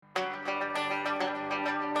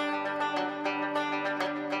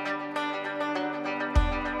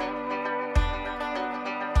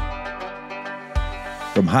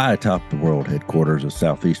From high atop the world headquarters of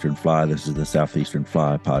Southeastern Fly, this is the Southeastern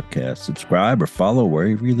Fly podcast. Subscribe or follow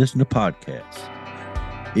wherever you listen to podcasts.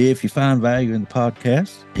 If you find value in the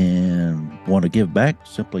podcast and want to give back,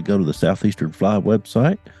 simply go to the Southeastern Fly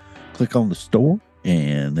website, click on the store,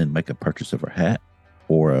 and then make a purchase of a hat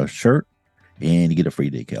or a shirt, and you get a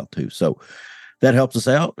free decal too. So that helps us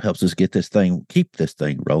out, helps us get this thing, keep this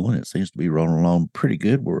thing rolling. It seems to be rolling along pretty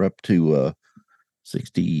good. We're up to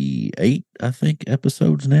 68, I think,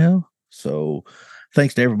 episodes now. So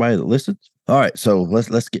thanks to everybody that listens. All right, so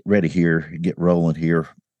let's get ready here, get rolling here.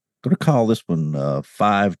 I'm going to call this one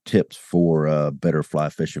 5 tips for better fly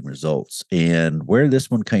fishing results. And where this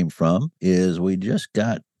one came from is we just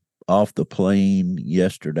got off the plane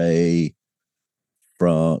yesterday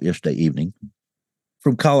evening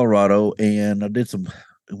from Colorado, and I did some.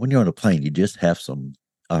 When you're on a plane, you just have some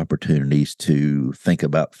opportunities to think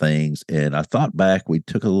about things. And I thought back, we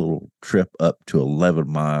took a little trip up to 11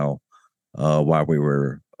 Mile while we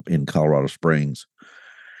were in Colorado Springs.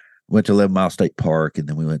 Went to 11 Mile State Park, and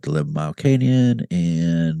then we went to 11 Mile Canyon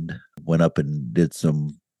and went up and did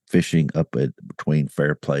some fishing up at between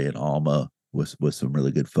Fairplay and Alma with some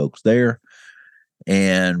really good folks there.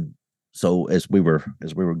 And so as we were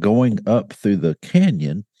going up through the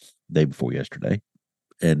canyon day before yesterday,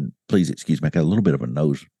 and please excuse me, I got a little bit of a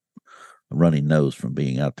runny nose from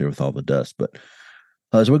being out there with all the dust. But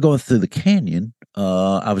as we're going through the canyon,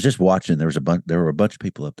 I was just watching. There were a bunch of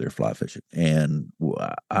people up there fly fishing, and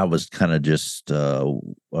I was kind of just. I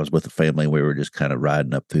was with the family. We were just kind of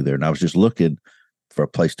riding up through there, and I was just looking for a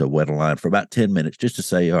place to wet a line for about 10 minutes, just to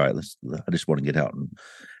say, all right, I just want to get out and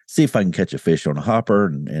see if I can catch a fish on a hopper.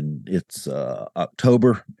 And it's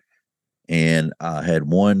October. And I had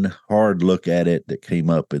one hard look at it that came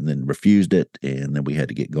up and then refused it. And then we had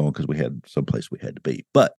to get going because we had someplace we had to be.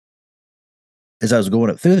 But as I was going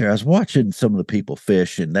up through there, I was watching some of the people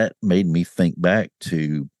fish, and that made me think back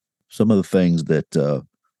to some of the things that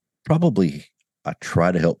probably I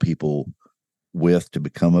try to help people with to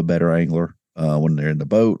become a better angler when they're in the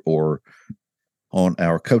boat or on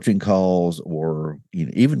our coaching calls, or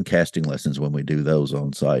even casting lessons when we do those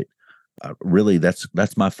on site. Really, that's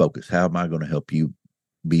my focus. How am I going to help you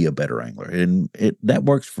be a better angler? And that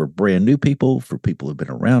works for brand new people, for people who've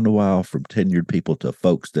been around a while, from tenured people to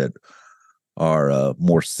folks that are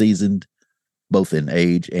more seasoned, both in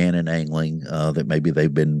age and in angling. That maybe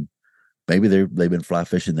they've been fly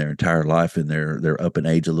fishing their entire life, and they're up in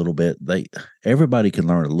age a little bit. Everybody can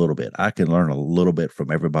learn a little bit. I can learn a little bit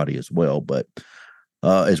from everybody as well. But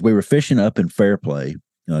as we were fishing up in Fairplay.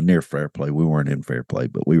 Near Fairplay. We weren't in Fairplay,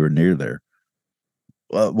 but we were near there.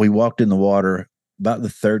 We walked in the water about the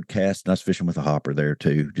third cast, and I was fishing with a hopper there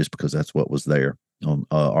too, just because that's what was there, on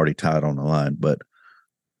already tied on the line. But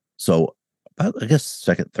so about, I guess,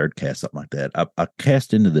 second, third cast, something like that. I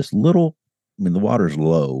cast into this little. I mean, the water's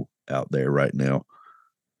low out there right now,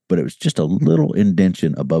 but it was just a little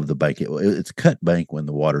indention above the bank. It's cut bank when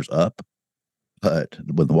the water's up, but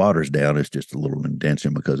when the water's down, it's just a little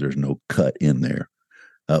indention because there's no cut in there.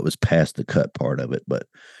 It was past the cut part of it, but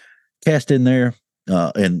cast in there,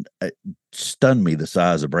 and it stunned me the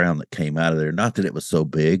size of brown that came out of there. Not that it was so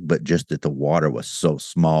big, but just that the water was so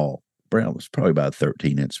small. Brown was probably about a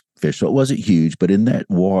 13-inch fish, so it wasn't huge, but in that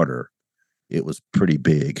water, it was pretty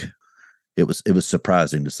big. It was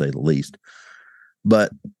surprising, to say the least.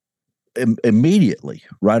 But immediately,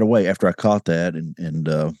 right away after I caught that and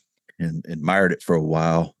admired it for a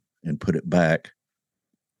while and put it back,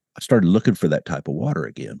 I started looking for that type of water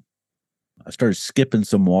again. I started skipping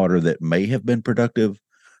some water that may have been productive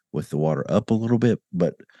with the water up a little bit.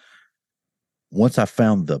 But once I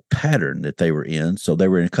found the pattern that they were in, so they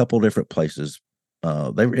were in a couple different places.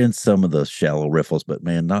 They were in some of the shallow riffles, but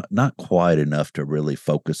man, not quite enough to really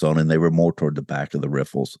focus on. And they were more toward the back of the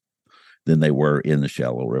riffles than they were in the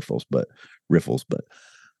shallow riffles. But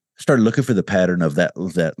started looking for the pattern of that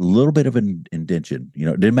little bit of an indention.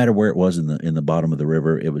 It didn't matter where it was in the bottom of the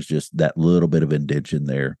river. It was just that little bit of indention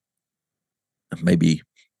there. Maybe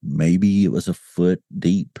it was a foot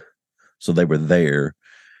deep. So they were there.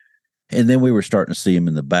 And then we were starting to see them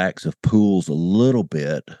in the backs of pools a little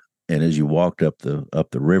bit. And as you walked up the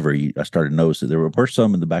river, I started noticing there were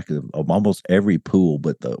some in the back of almost every pool,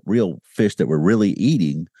 but the real fish that were really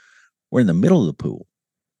eating were in the middle of the pool.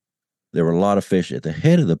 There were a lot of fish at the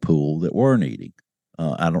head of the pool that weren't eating.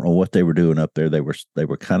 I don't know what they were doing up there. They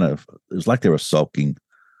were kind of, it was like they were sulking,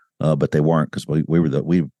 but they weren't, because we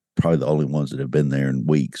were probably the only ones that have been there in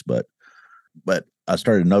weeks. But I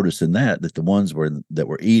started noticing that the ones that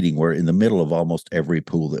were eating were in the middle of almost every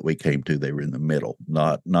pool that we came to. They were in the middle,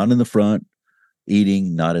 not in the front,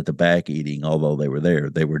 eating, not at the back eating, although they were there.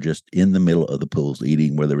 They were just in the middle of the pools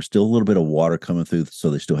eating where there was still a little bit of water coming through. So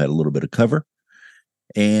they still had a little bit of cover,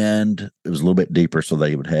 and it was a little bit deeper. So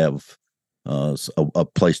they would have a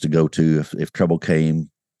place to go to if trouble came,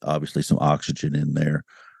 obviously some oxygen in there.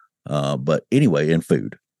 But anyway, and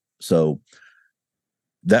food. So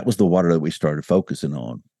that was the water that we started focusing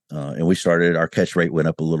on. And our catch rate went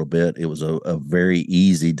up a little bit. It was a very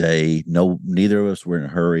easy day. Neither of us were in a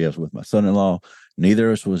hurry. I was with my son-in-law. Neither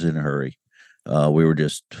of us was in a hurry. We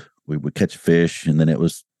would catch a fish, and then it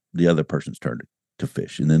was the other person's turn to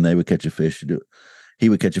fish. And then they would catch a fish. He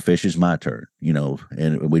would catch a fish. It's my turn,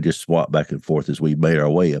 and we just swapped back and forth as we made our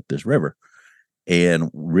way up this river,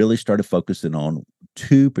 and really started focusing on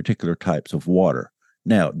two particular types of water.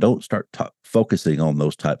 Now, don't start focusing on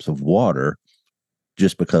those types of water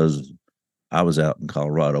just because I was out in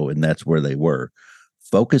Colorado and that's where they were.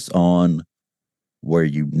 Focus on where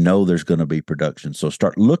there's going to be production. So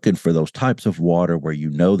start looking for those types of water where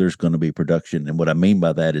there's going to be production. And what I mean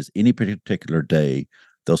by that is any particular day,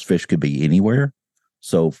 those fish could be anywhere.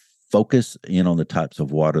 So focus in on the types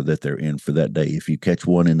of water that they're in for that day. If you catch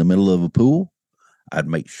one in the middle of a pool, I'd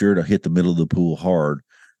make sure to hit the middle of the pool hard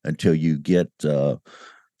until you get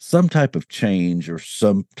some type of change or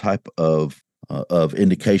some type of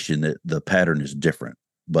indication that the pattern is different.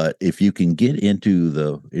 But if you can get into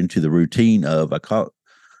the routine of I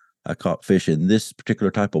caught fish in this particular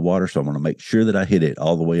type of water, so I'm going to make sure that I hit it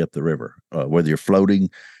all the way up the river, whether you're floating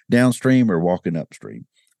downstream or walking upstream.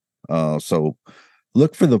 So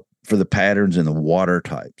look for the patterns in the water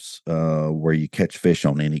types where you catch fish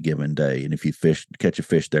on any given day. And if you catch a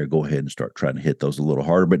fish there, go ahead and start trying to hit those a little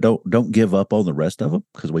harder. But don't give up on the rest of them,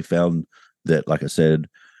 because we found that, like I said,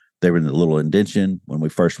 they were in the little indention when we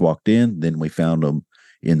first walked in. Then we found them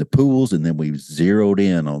in the pools, and then we zeroed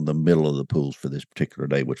in on the middle of the pools for this particular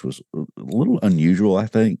day, which was a little unusual, I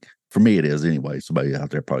think. For me, it is anyway. Somebody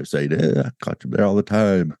out there probably say, I caught them there all the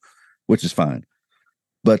time, which is fine.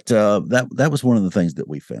 But that was one of the things that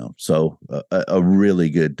we found. So a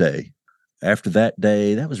really good day. After that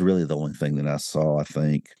day, that was really the only thing that I saw, I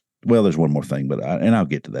think. Well, there's one more thing, but I'll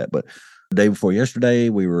get to that. But the day before yesterday,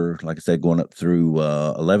 we were, like I said, going up through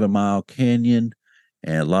 11 Mile Canyon,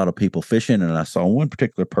 and a lot of people fishing. And I saw one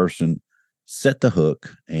particular person set the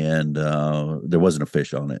hook, and there wasn't a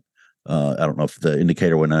fish on it. I don't know if the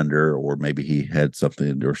indicator went under, or maybe he had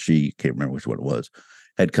something, or she, can't remember which one it was,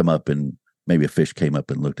 had come up, and maybe a fish came up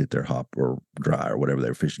and looked at their hop or dry or whatever they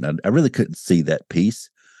were fishing. I really couldn't see that piece.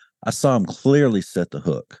 I saw him clearly set the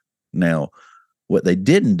hook. Now, what they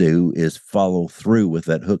didn't do is follow through with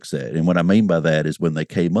that hook set. And what I mean by that is when they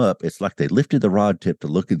came up, it's like they lifted the rod tip to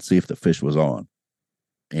look and see if the fish was on.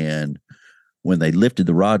 And when they lifted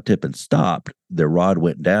the rod tip and stopped, their rod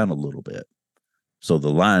went down a little bit. So the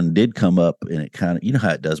line did come up, and it kind of, you know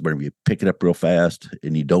how it does whenever you pick it up real fast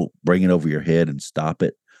and you don't bring it over your head and stop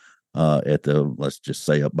it at let's just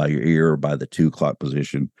say up by your ear or by the 2 o'clock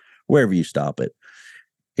position, wherever you stop it.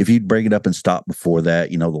 If you bring it up and stop before that,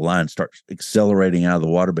 the line starts accelerating out of the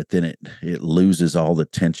water, but then it loses all the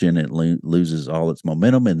tension, it loses all its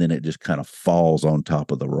momentum, and then it just kind of falls on top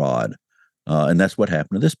of the rod. And that's what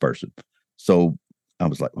happened to this person. So I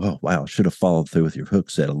was like, oh, wow, should have followed through with your hook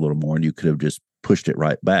set a little more, and you could have just pushed it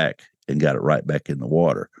right back and got it right back in the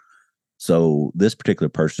water. So this particular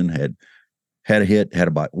person had a hit, had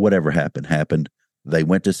a bite, whatever happened. They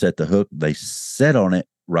went to set the hook. They set on it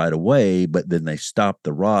right away, but then they stopped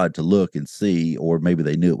the rod to look and see, or maybe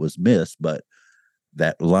they knew it was missed, but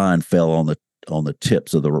that line fell on the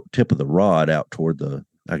tip of the rod out toward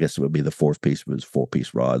I guess it would be the fourth piece of his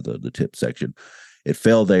 4-piece rod, the tip section. It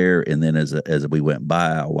fell there, and then as we went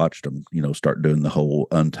by, I watched them, start doing the whole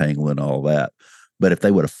untangling, all that. But if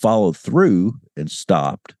they would have followed through and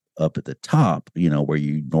stopped up at the top, where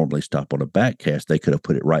you normally stop on a back cast, they could have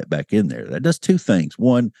put it right back in there. That does 2 things.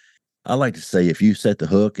 One, I like to say, if you set the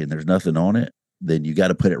hook and there's nothing on it, then you got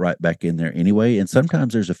to put it right back in there anyway. And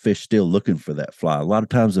sometimes there's a fish still looking for that fly. A lot of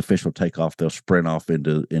times the fish will take off, they'll sprint off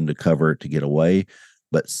into cover to get away.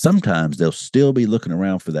 But sometimes they'll still be looking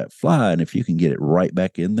around for that fly. And if you can get it right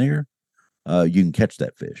back in there, you can catch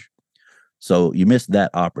that fish. So you missed that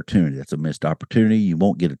opportunity. That's a missed opportunity. You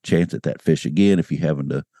won't get a chance at that fish again if you happen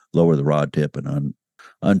to lower the rod tip and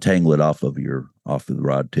untangle it off of the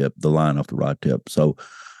rod tip, the line off the rod tip. So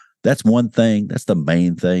that's one thing. That's the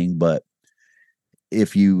main thing. But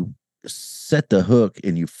if you set the hook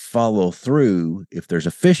and you follow through, if there's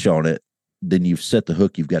a fish on it, then you've set the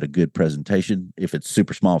hook, you've got a good presentation. If it's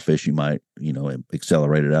super small fish, you might,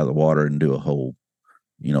 accelerate it out of the water and do a whole,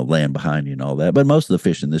 land behind you and all that. But most of the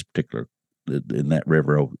fish in that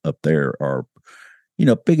river up there are,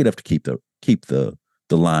 big enough to keep keep the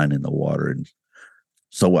line in the water. And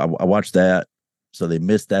so I watched that. So they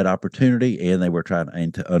missed that opportunity, and they were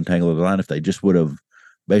trying to untangle the line. If they just would have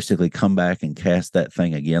basically come back and cast that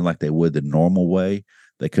thing again like they would the normal way,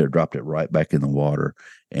 they could have dropped it right back in the water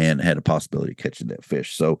and had a possibility of catching that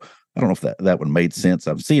fish. So I don't know if that one made sense.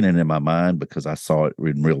 I'm seeing it in my mind because I saw it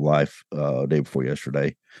in real life day before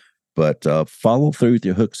yesterday. But follow through with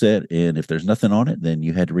your hook set, and if there's nothing on it, then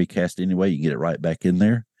you had to recast anyway. You get it right back in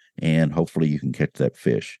there, and hopefully you can catch that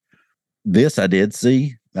fish. This I did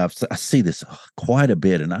see. I see this quite a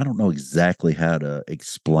bit, and I don't know exactly how to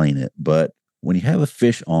explain it. But when you have a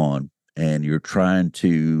fish on and you're trying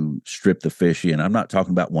to strip the fish in, I'm not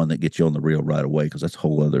talking about one that gets you on the reel right away because that's a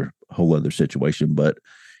whole other situation. But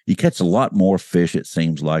you catch a lot more fish, it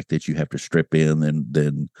seems like, that you have to strip in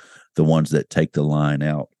than the ones that take the line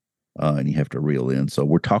out and you have to reel in. So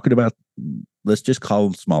we're talking about, let's just call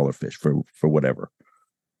them smaller fish for whatever,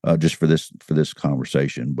 just for this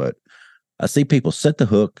conversation. But I see people set the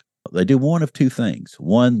hook. They do one of two things.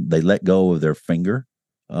 One, they let go of their finger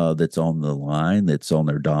that's on the line, that's on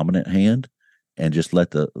their dominant hand, and just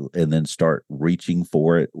and then start reaching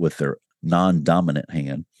for it with their non-dominant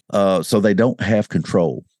hand. So they don't have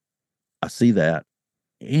control. I see that.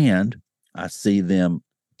 And I see them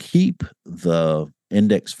keep the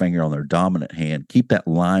index finger on their dominant hand, keep that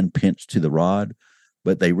line pinched to the rod,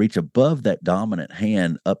 but they reach above that dominant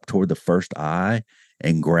hand up toward the first eye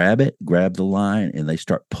and grab the line, and they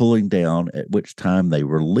start pulling down, at which time they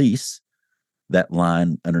release that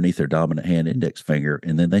line underneath their dominant hand index finger,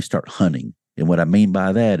 and then they start hunting. And what I mean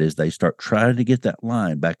by that is they start trying to get that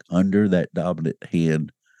line back under that dominant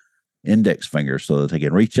hand index finger so that they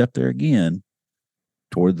can reach up there again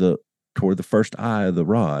toward the first eye of the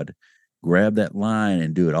rod, grab that line,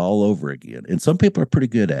 and do it all over again. And some people are pretty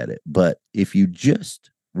good at it, but if you just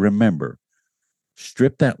remember,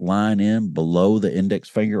 strip that line in below the index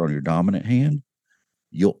finger on your dominant hand,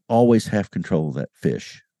 you'll always have control of that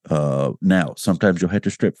fish. Now, sometimes you'll have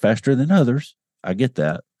to strip faster than others. I get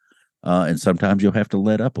that. And sometimes you'll have to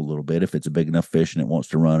let up a little bit if it's a big enough fish and it wants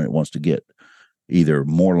to run, it wants to get either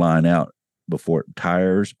more line out before it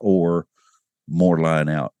tires or more line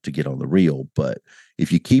out to get on the reel. But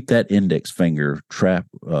if you keep that index finger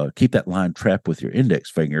keep that line trapped with your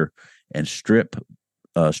index finger and strip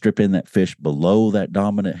in that fish below that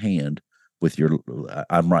dominant hand with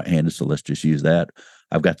I'm right-handed, so let's just use that.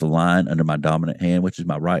 I've got the line under my dominant hand, which is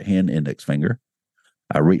my right hand index finger.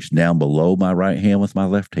 I reach down below my right hand with my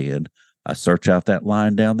left hand. I search out that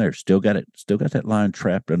line down there. Still got that line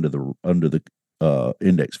trapped under the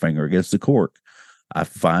index finger against the cork. I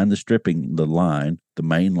find the line, the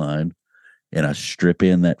main line, and I strip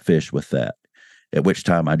in that fish with that, at which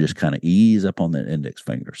time I just kind of ease up on that index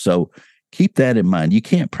finger. So keep that in mind. You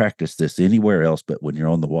can't practice this anywhere else but when you're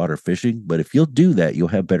on the water fishing. But if you'll do that, you'll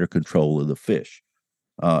have better control of the fish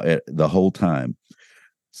the whole time.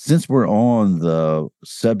 Since we're on the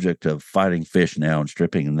subject of fighting fish now and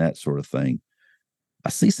stripping and that sort of thing, I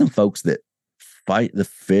see some folks that fight the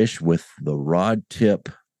fish with the rod tip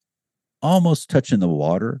almost touching the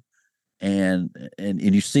water. And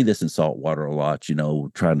you see this in saltwater a lot,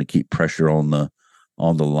 trying to keep pressure on the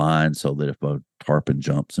line so that if a tarpon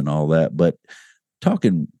jumps and all that. But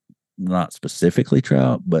talking not specifically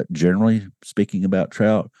trout, but generally speaking about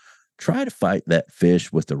trout, try to fight that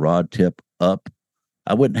fish with the rod tip up.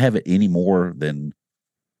 I wouldn't have it any more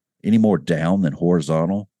down than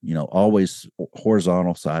horizontal, always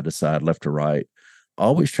horizontal, side to side, left to right.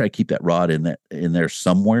 Always try to keep that rod in there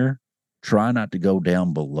somewhere. Try not to go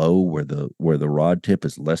down below where the rod tip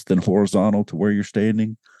is less than horizontal to where you're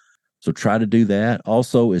standing. So try to do that.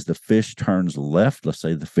 Also, as the fish turns left, let's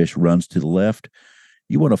say the fish runs to the left,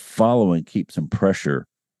 you want to follow and keep some pressure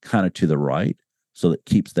kind of to the right, so that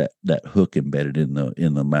keeps that hook embedded in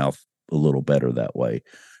the mouth a little better that way.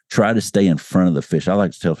 Try to stay in front of the fish. I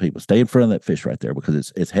like to tell people, stay in front of that fish right there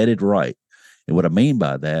because it's headed right. And what I mean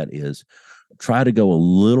by that is try to go a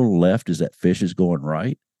little left as that fish is going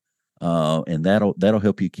right. And that'll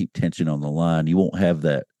help you keep tension on the line. You won't have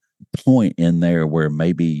that point in there where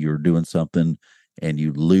maybe you're doing something and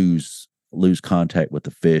you lose contact with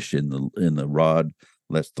the fish and the rod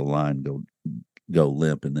lets the line go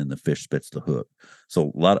limp, and then the fish spits the hook.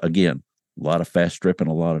 So a lot of fast stripping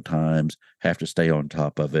a lot of times, have to stay on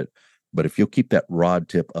top of it. But if you'll keep that rod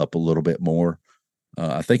tip up a little bit more,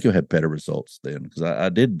 I think you'll have better results then. Because I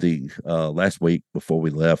did the last week before we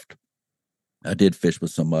left, I did fish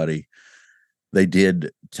with somebody. They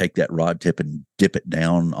did take that rod tip and dip it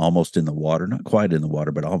down almost in the water, not quite in the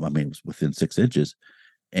water, but it was within 6 inches.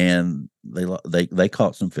 And they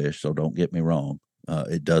caught some fish. So don't get me wrong,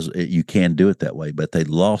 You can do it that way, but they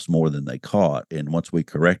lost more than they caught. And once we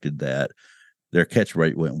corrected that, their catch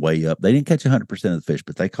rate went way up. They didn't catch 100% of the fish,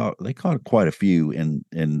 but they caught quite a few.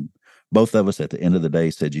 And both of us at the end of the day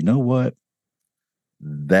said, you know what,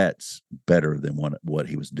 that's better than what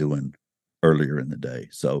he was doing earlier in the day.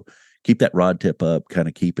 So keep that rod tip up, kind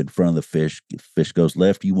of keep in front of the fish. If fish goes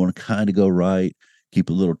left, you want to kind of go right. Keep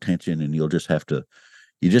a little tension, and you just have to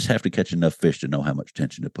catch enough fish to know how much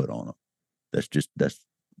tension to put on them.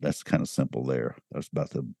 That's kind of simple there. That's about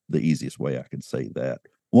the easiest way I can say that.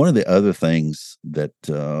 One of the other things that,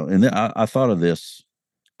 and then I thought of this,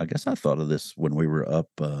 I guess I thought of this when we were up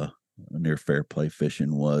near Fair Play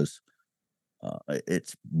fishing was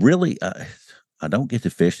it's really, I don't get to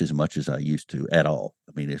fish as much as I used to at all.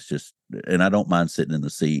 I mean, it's just, and I don't mind sitting in the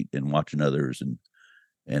seat and watching others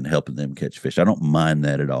and helping them catch fish. I don't mind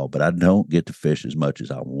that at all, but I don't get to fish as much as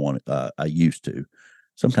I want. I used to,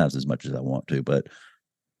 sometimes as much as I want to. But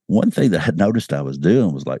one thing that I noticed I was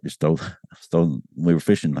doing was like just throwing. We were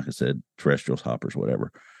fishing, like I said, terrestrials, hoppers,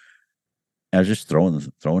 whatever. I was just throwing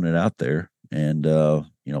it out there, and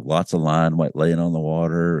lots of line laying on the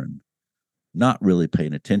water, and not really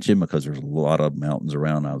paying attention because there's a lot of mountains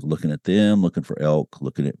around. I was looking at them, looking for elk,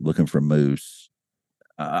 looking for moose.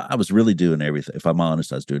 I was really doing everything. If I'm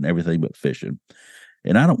honest, I was doing everything but fishing.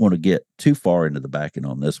 And I don't want to get too far into the backing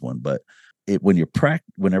on this one, but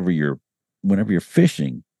whenever you're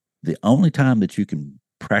fishing, the only time that you can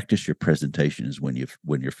practice your presentation is when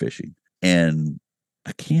you're fishing. And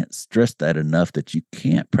I can't stress that enough, that you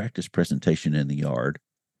can't practice presentation in the yard.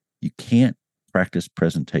 You can't practice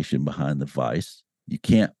presentation behind the vise. You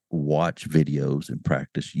can't watch videos and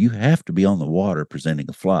practice. You have to be on the water presenting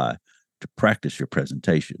a fly to practice your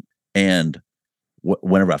presentation. And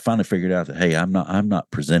whenever I finally figured out that, hey, I'm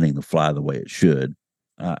not presenting the fly the way it should,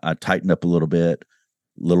 I tightened up a little bit,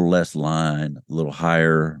 a little less line, a little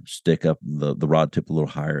higher, stick up the rod tip a little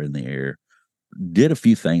higher in the air, did a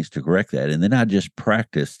few things to correct that. And then I just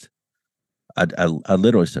practiced. I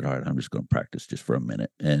literally said, all right, I'm just going to practice just for a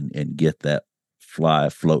minute and get that fly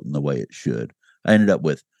floating the way it should. I ended up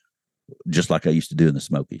with, just like I used to do in the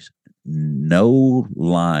Smokies, no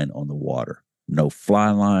line on the water, no fly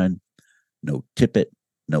line, no tippet,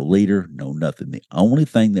 no leader, no nothing. The only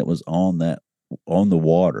thing that was on the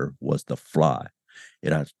water was the fly.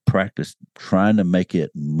 And I practiced trying to make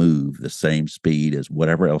it move the same speed as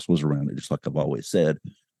whatever else was around it, just like I've always said.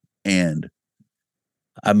 And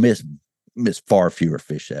I missed far fewer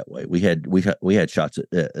fish that way. We had shots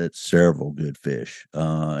at several good fish,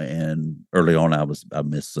 and early on I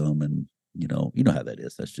missed some, and you know how that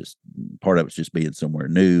is. That's just part of it's just being somewhere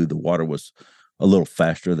new. The water was a little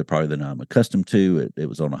faster than I'm accustomed to. It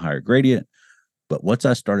was on a higher gradient. But once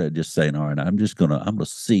I started just saying, all right, I'm gonna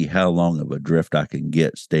see how long of a drift I can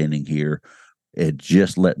get standing here and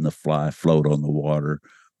just letting the fly float on the water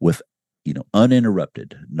with,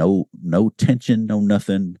 uninterrupted, no tension, no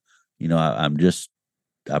nothing. I've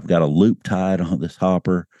got a loop tied on this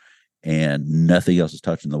hopper and nothing else is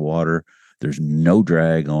touching the water. There's no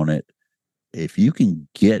drag on it. If you can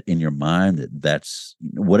get in your mind that's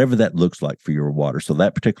whatever that looks like for your water. So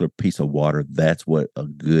that particular piece of water, that's what a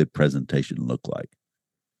good presentation looked like.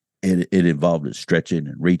 It involved it stretching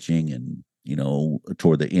and reaching, and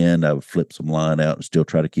toward the end, I would flip some line out and still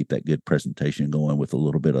try to keep that good presentation going with a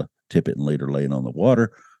little bit of tippet and leader laying on the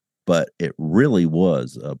water. But it really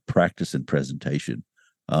was a practice and presentation.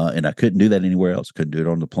 And I couldn't do that anywhere else. Couldn't do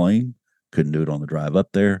it on the plane. Couldn't do it on the drive up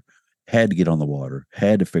there. Had to get on the water.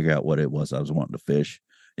 Had to figure out what it was I was wanting to fish.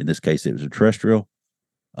 In this case, it was a terrestrial.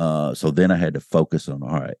 So then I had to focus on,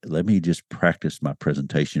 all right, let me just practice my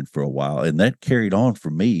presentation for a while. And that carried on for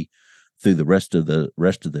me through the rest of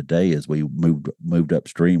the day as we moved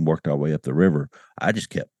upstream, worked our way up the river. I just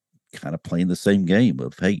kept kind of playing the same game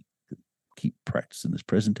of, hey, keep practicing this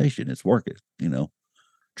presentation. It's working,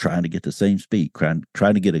 trying to get the same speed,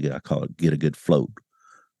 trying to get a good float,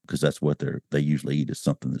 because that's what they usually eat, is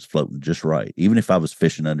something that's floating just right. Even if I was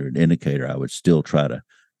fishing under an indicator, I would still try to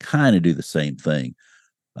kind of do the same thing.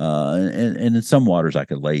 And in some waters, I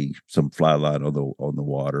could lay some fly line on the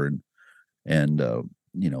water, and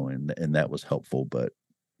that was helpful. But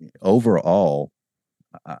overall,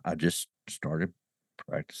 I just started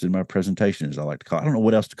practicing my presentation, as I like to call it. I don't know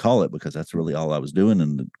what else to call it, because that's really all I was doing,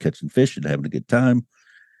 and catching fish and having a good time.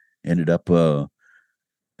 Ended up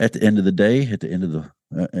at the end of the day, at the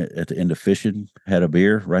end of fishing, had a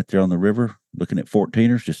beer right there on the river, looking at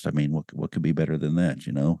 14ers. Just, I mean, what could be better than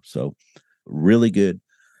that, So really good.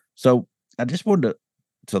 So I just wanted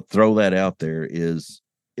to throw that out there, is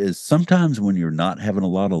sometimes when you're not having a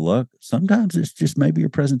lot of luck, sometimes it's just maybe your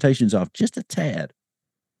presentation's off just a tad.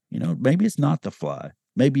 Maybe it's not the fly.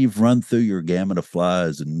 Maybe you've run through your gamut of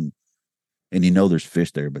flies and there's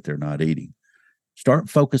fish there, but they're not eating. Start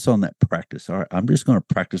focus on that practice. All right, I'm just going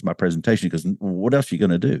to practice my presentation, because what else are you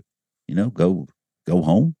going to do? Go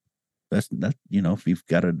home. That's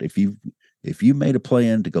if you made a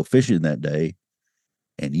plan to go fishing that day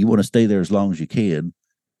and you want to stay there as long as you can,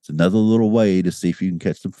 it's another little way to see if you can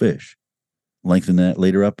catch some fish. Lengthen that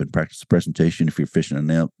leader up and practice the presentation. If you're fishing a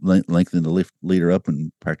nail, lengthen the leader up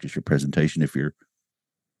and practice your presentation. If you're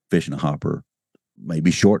fishing a hopper,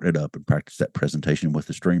 maybe shorten it up and practice that presentation with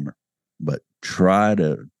the streamer. But try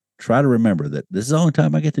to remember that this is the only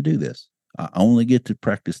time I get to do this. I only get to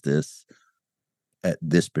practice this at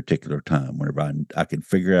this particular time, whenever I can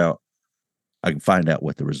find out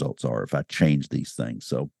what the results are if I change these things.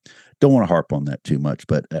 So don't want to harp on that too much,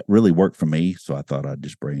 but that really worked for me. So I thought I'd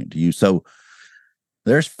just bring it to you. So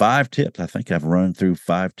there's 5 tips. I think I've run through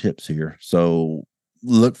 5 tips here. So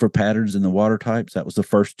look for patterns in the water types. That was the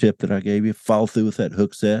first tip that I gave you. Follow through with that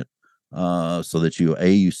hook set, so that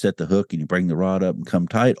you set the hook and you bring the rod up and come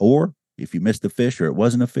tight. Or if you missed the fish or it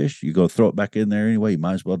wasn't a fish, you go throw it back in there anyway. You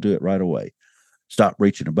might as well do it right away. Stop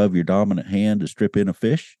reaching above your dominant hand to strip in a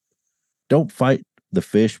fish. Don't fight the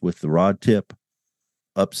fish with the rod tip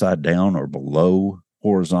upside down or below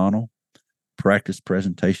horizontal. Practice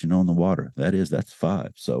presentation on the water. That's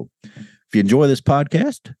 5. So if you enjoy this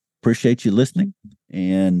podcast, appreciate you listening,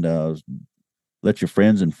 and let your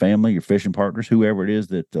friends and family, your fishing partners, whoever it is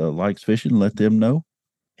that likes fishing, let them know.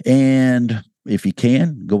 And if you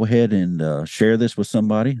can, go ahead and share this with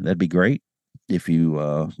somebody. That'd be great. If you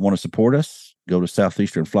want to support us, go to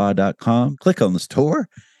southeasternfly.com, click on the store,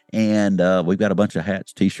 and we've got a bunch of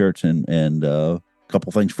hats, t-shirts, and a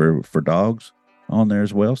couple things for dogs on there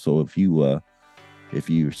as well. So if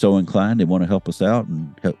you're so inclined and want to help us out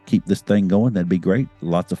and help keep this thing going, that'd be great.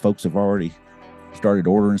 Lots of folks have already started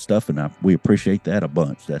ordering stuff, and we appreciate that a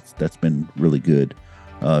bunch. That's been really good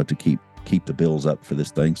to keep the bills up for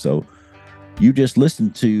this thing. So you just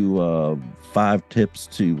listened to 5 tips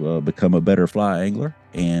to become a better fly angler,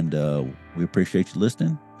 and we appreciate you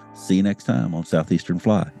listening. See you next time on Southeastern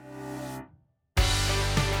Fly.